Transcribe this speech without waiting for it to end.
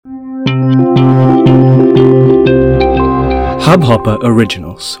Hubhopper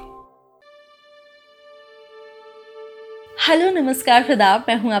Originals। Hello नमस्कार प्रदाब,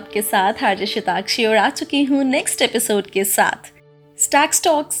 मैं हूं आपके साथ आरजे शताक्षी और आ चुकी हूं नेक्स्ट एपिसोड के साथ stacks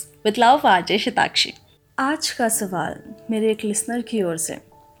talks with love RJ Shatakshi. आज का सवाल मेरे एक लिसनर की ओर से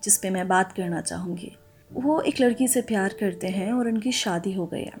जिस पे मैं बात करना चाहूँगी। वो एक लड़की से प्यार करते हैं और उनकी शादी हो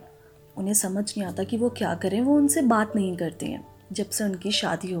गई है। उन्हें समझ नहीं आता कि वो क्या करें, वो उनसे बात नहीं करती हैं जब से उनकी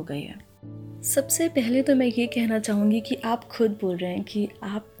शादी हो गई है। सबसे पहले तो मैं ये कहना चाहूँगी कि आप खुद बोल रहे हैं कि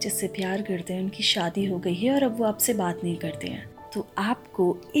आप जिससे प्यार करते हैं उनकी शादी हो गई है और अब वो आपसे बात नहीं करते हैं, तो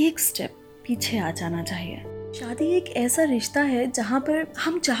आपको एक स्टेप पीछे आ जाना चाहिए। शादी एक ऐसा रिश्ता है जहाँ पर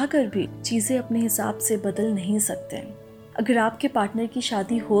हम चाह कर भी चीज़ें अपने हिसाब से बदल नहीं सकते। अगर आपके पार्टनर की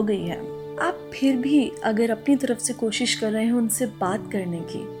शादी हो गई है, आप फिर भी अगर अपनी तरफ से कोशिश कर रहे हैं उनसे बात करने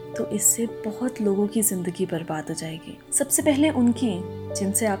की, तो इससे बहुत लोगों की ज़िंदगी बर्बाद हो जाएगी। सबसे पहले उनकी,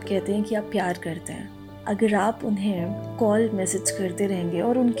 जिनसे आप कहते हैं कि आप प्यार करते हैं। अगर आप उन्हें कॉल मैसेज करते रहेंगे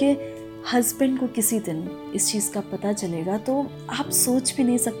और उनके हस्बैंड को किसी दिन इस चीज़ का पता चलेगा, तो आप सोच भी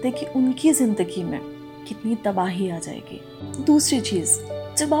नहीं सकते कि उनकी ज़िंदगी में कितनी तबाही आ जाएगी। दूसरी चीज़,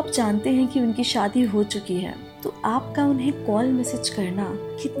 जब आप जानते हैं कि उनकी शादी हो चुकी है, तो आपका उन्हें कॉल मैसेज करना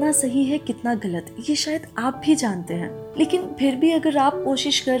कितना सही है कितना गलत, ये शायद आप भी जानते हैं। लेकिन फिर भी अगर आप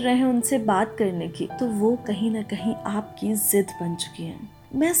कोशिश कर रहे हैं उनसे बात करने की, तो वो कहीं ना कहीं आपकी जिद बन चुकी है।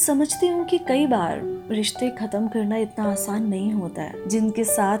 मैं समझती हूँ कि कई बार रिश्ते ख़त्म करना इतना आसान नहीं होता है। जिनके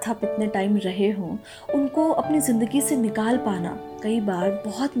साथ आप इतने टाइम रहे हों, उनको अपनी ज़िंदगी से निकाल पाना कई बार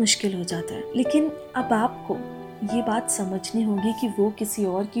बहुत मुश्किल हो जाता है। लेकिन अब आपको ये बात समझनी होगी कि वो किसी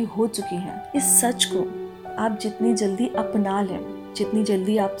और की हो चुकी है। इस सच को आप जितनी जल्दी अपना लें, जितनी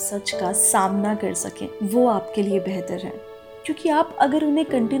जल्दी आप सच का सामना कर सकें, वो आपके लिए बेहतर है। क्योंकि आप अगर उन्हें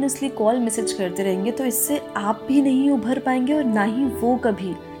कंटिन्यूसली कॉल मैसेज करते रहेंगे, तो इससे आप भी नहीं उभर पाएंगे और ना ही वो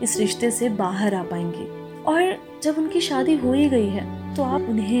कभी इस रिश्ते से बाहर आ पाएंगे। और जब उनकी शादी हो ही गई है, तो आप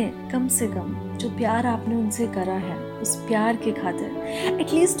उन्हें कम से कम जो प्यार आपने उनसे करा है, उस प्यार के खातिर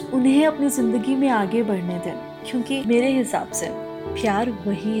एटलीस्ट उन्हें अपनी ज़िंदगी में आगे बढ़ने दें। क्योंकि मेरे हिसाब से प्यार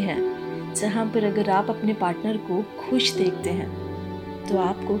वही है जहाँ पर अगर आप अपने पार्टनर को खुश देखते हैं, तो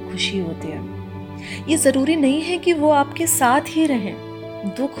आपको खुशी होती है। ये ज़रूरी नहीं है कि वो आपके साथ ही रहें,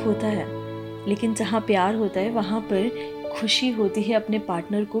 दुख होता है, लेकिन जहाँ प्यार होता है वहाँ पर खुशी होती है अपने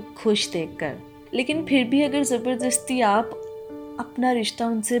पार्टनर को खुश देखकर। लेकिन फिर भी अगर ज़बरदस्ती आप अपना रिश्ता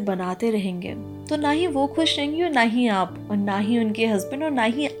उनसे बनाते रहेंगे, तो ना ही वो खुश रहेंगे और ना ही आप, और ना ही उनके हस्बैंड, और ना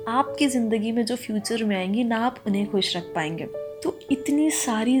ही आपकी ज़िंदगी में जो फ्यूचर में आएंगी, ना आप उन्हें खुश रख पाएंगे। तो इतनी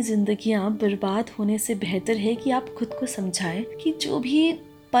सारी जिंदगियां बर्बाद होने से बेहतर है कि आप खुद को समझाएं कि जो भी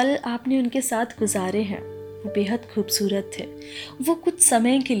पल आपने उनके साथ गुजारे हैं वो बेहद खूबसूरत थे, वो कुछ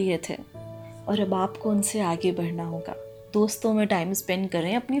समय के लिए थे, और अब आपको उनसे आगे बढ़ना होगा। दोस्तों में टाइम स्पेंड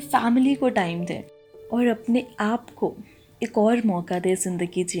करें, अपनी फैमिली को टाइम दें और अपने आप को एक और मौका दें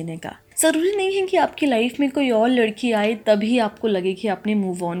ज़िंदगी जीने का। ज़रूरी नहीं है कि आपकी लाइफ में कोई और लड़की आए तभी आपको लगे कि आपने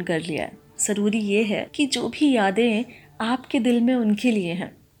मूव ऑन कर लिया है। ज़रूरी ये है कि जो भी यादें आपके दिल में उनके लिए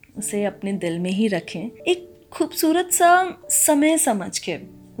हैं, उसे अपने दिल में ही रखें। एक खूबसूरत सा समय समझ के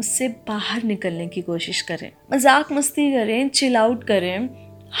उससे बाहर निकलने की कोशिश करें। मजाक मस्ती करें, चिल आउट करें,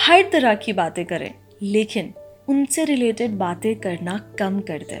 हर तरह की बातें करें, लेकिन उनसे रिलेटेड बातें करना कम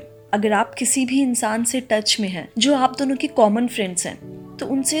कर दें। अगर आप किसी भी इंसान से टच में हैं जो आप दोनों की कॉमन फ्रेंड्स हैं, तो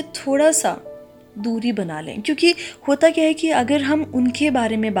उनसे थोड़ा सा दूरी बना लें। क्योंकि होता क्या है कि अगर हम उनके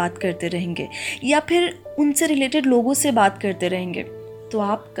बारे में बात करते रहेंगे या फिर उनसे रिलेटेड लोगों से बात करते रहेंगे, तो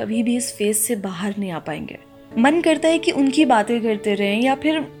आप कभी भी इस फेज से बाहर नहीं आ पाएंगे। मन करता है कि उनकी बातें करते रहें, या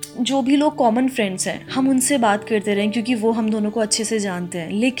फिर जो भी लोग कॉमन फ्रेंड्स हैं हम उनसे बात करते रहें, क्योंकि वो हम दोनों को अच्छे से जानते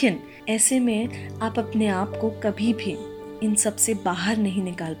हैं। लेकिन ऐसे में आप अपने आप को कभी भी इन सब से बाहर नहीं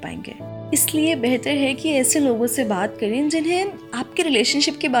निकाल पाएंगे। इसलिए बेहतर है कि ऐसे लोगों से बात करें जिन्हें आपके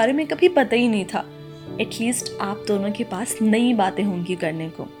रिलेशनशिप के बारे में कभी पता ही नहीं था। एटलीस्ट आप दोनों के पास नई बातें होंगी करने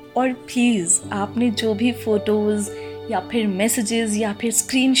को। और प्लीज़ आपने जो भी फोटोज़ या फिर मैसेजेस या फिर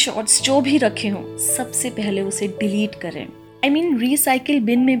स्क्रीनशॉट्स जो भी रखे हों, सबसे पहले उसे डिलीट करें। रिसाइकिल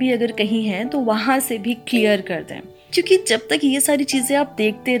बिन में भी अगर कहीं हैं तो वहाँ से भी क्लियर कर दें। क्योंकि जब तक ये सारी चीज़ें आप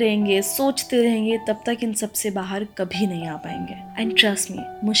देखते रहेंगे, सोचते रहेंगे, तब तक इन सब से बाहर कभी नहीं आ पाएंगे। एंड ट्रस्ट मी,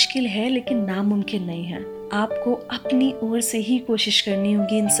 मुश्किल है लेकिन नामुमकिन नहीं है। आपको अपनी ओर से ही कोशिश करनी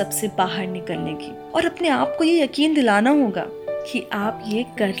होगी इन सब से बाहर निकलने की, और अपने आप को ये यकीन दिलाना होगा कि आप ये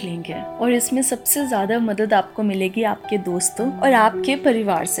कर लेंगे। और इसमें सबसे ज़्यादा मदद आपको मिलेगी आपके दोस्तों और आपके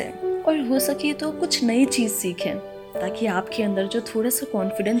परिवार से। और हो सके तो कुछ नई चीज़ सीखें, ताकि आपके अंदर जो थोड़ा सा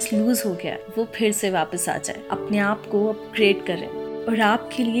कॉन्फिडेंस लूज हो गया वो फिर से वापस आ जाए। अपने आप को अपग्रेड करें। और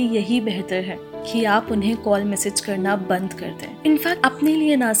आपके लिए यही बेहतर है कि आप उन्हें कॉल मैसेज करना बंद कर दें। इनफैक्ट अपने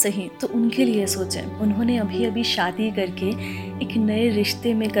लिए ना सही तो उनके लिए सोचें। उन्होंने अभी अभी शादी करके एक नए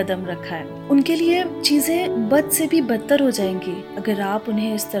रिश्ते में कदम रखा है। उनके लिए चीजें बद से भी बदतर हो जाएंगी अगर आप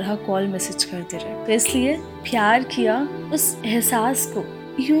उन्हें इस तरह कॉल मैसेज करते रहे। तो इसलिए प्यार किया उस एहसास को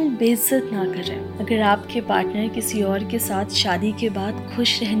यूं बेइज्जत ना करें। अगर आपके पार्टनर किसी और के साथ शादी के बाद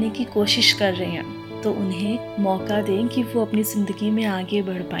खुश रहने की कोशिश कर रहे हैं तो उन्हें मौका दें कि वो अपनी जिंदगी में आगे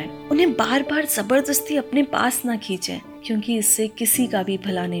बढ़ पाएं। उन्हें बार बार जबरदस्ती अपने पास ना खींचें, क्योंकि इससे किसी का भी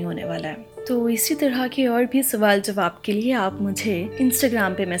भला नहीं होने वाला है। तो इसी तरह के और भी सवाल जवाब के लिए आप मुझे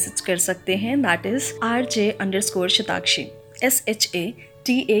इंस्टाग्राम पे मैसेज कर सकते हैं, दैट इज RJ_शताक्षी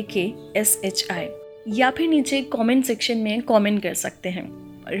SHATAKSHI, या फिर नीचे कमेंट सेक्शन में कमेंट कर सकते हैं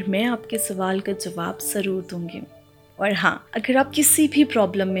और मैं आपके सवाल का जवाब जरूर दूंगी। और हाँ, अगर आप किसी भी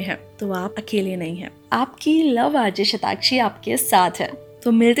प्रॉब्लम में हैं तो आप अकेले नहीं हैं। आपकी लव RJ शताक्षी आपके साथ है।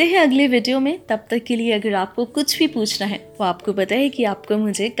 तो मिलते हैं अगले वीडियो में। तब तक के लिए अगर आपको कुछ भी पूछना है तो आपको पता है कि आपको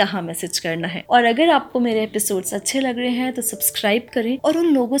मुझे कहाँ मैसेज करना है। और अगर आपको मेरे एपिसोड्स अच्छे लग रहे हैं तो सब्सक्राइब करें और उन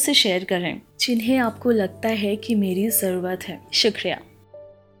लोगों से शेयर करें जिन्हें आपको लगता है कि मेरी जरूरत है। शुक्रिया।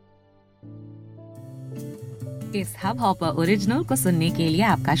 इस हब हॉपर ओरिजिनल को सुनने के लिए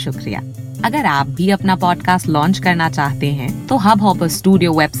आपका शुक्रिया। अगर आप भी अपना पॉडकास्ट लॉन्च करना चाहते हैं तो हब हॉपर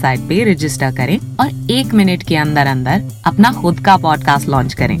स्टूडियो वेबसाइट पे रजिस्टर करें और 1 मिनट के अंदर अंदर अपना खुद का पॉडकास्ट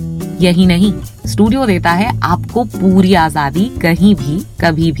लॉन्च करें। यही नहीं, स्टूडियो देता है आपको पूरी आजादी कहीं भी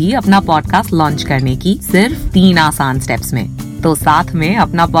कभी भी अपना पॉडकास्ट लॉन्च करने की, सिर्फ 3 आसान स्टेप्स में। तो साथ में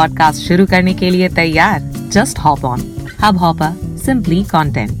अपना पॉडकास्ट शुरू करने के लिए तैयार? Just hop on hub hopper, simply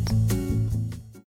content.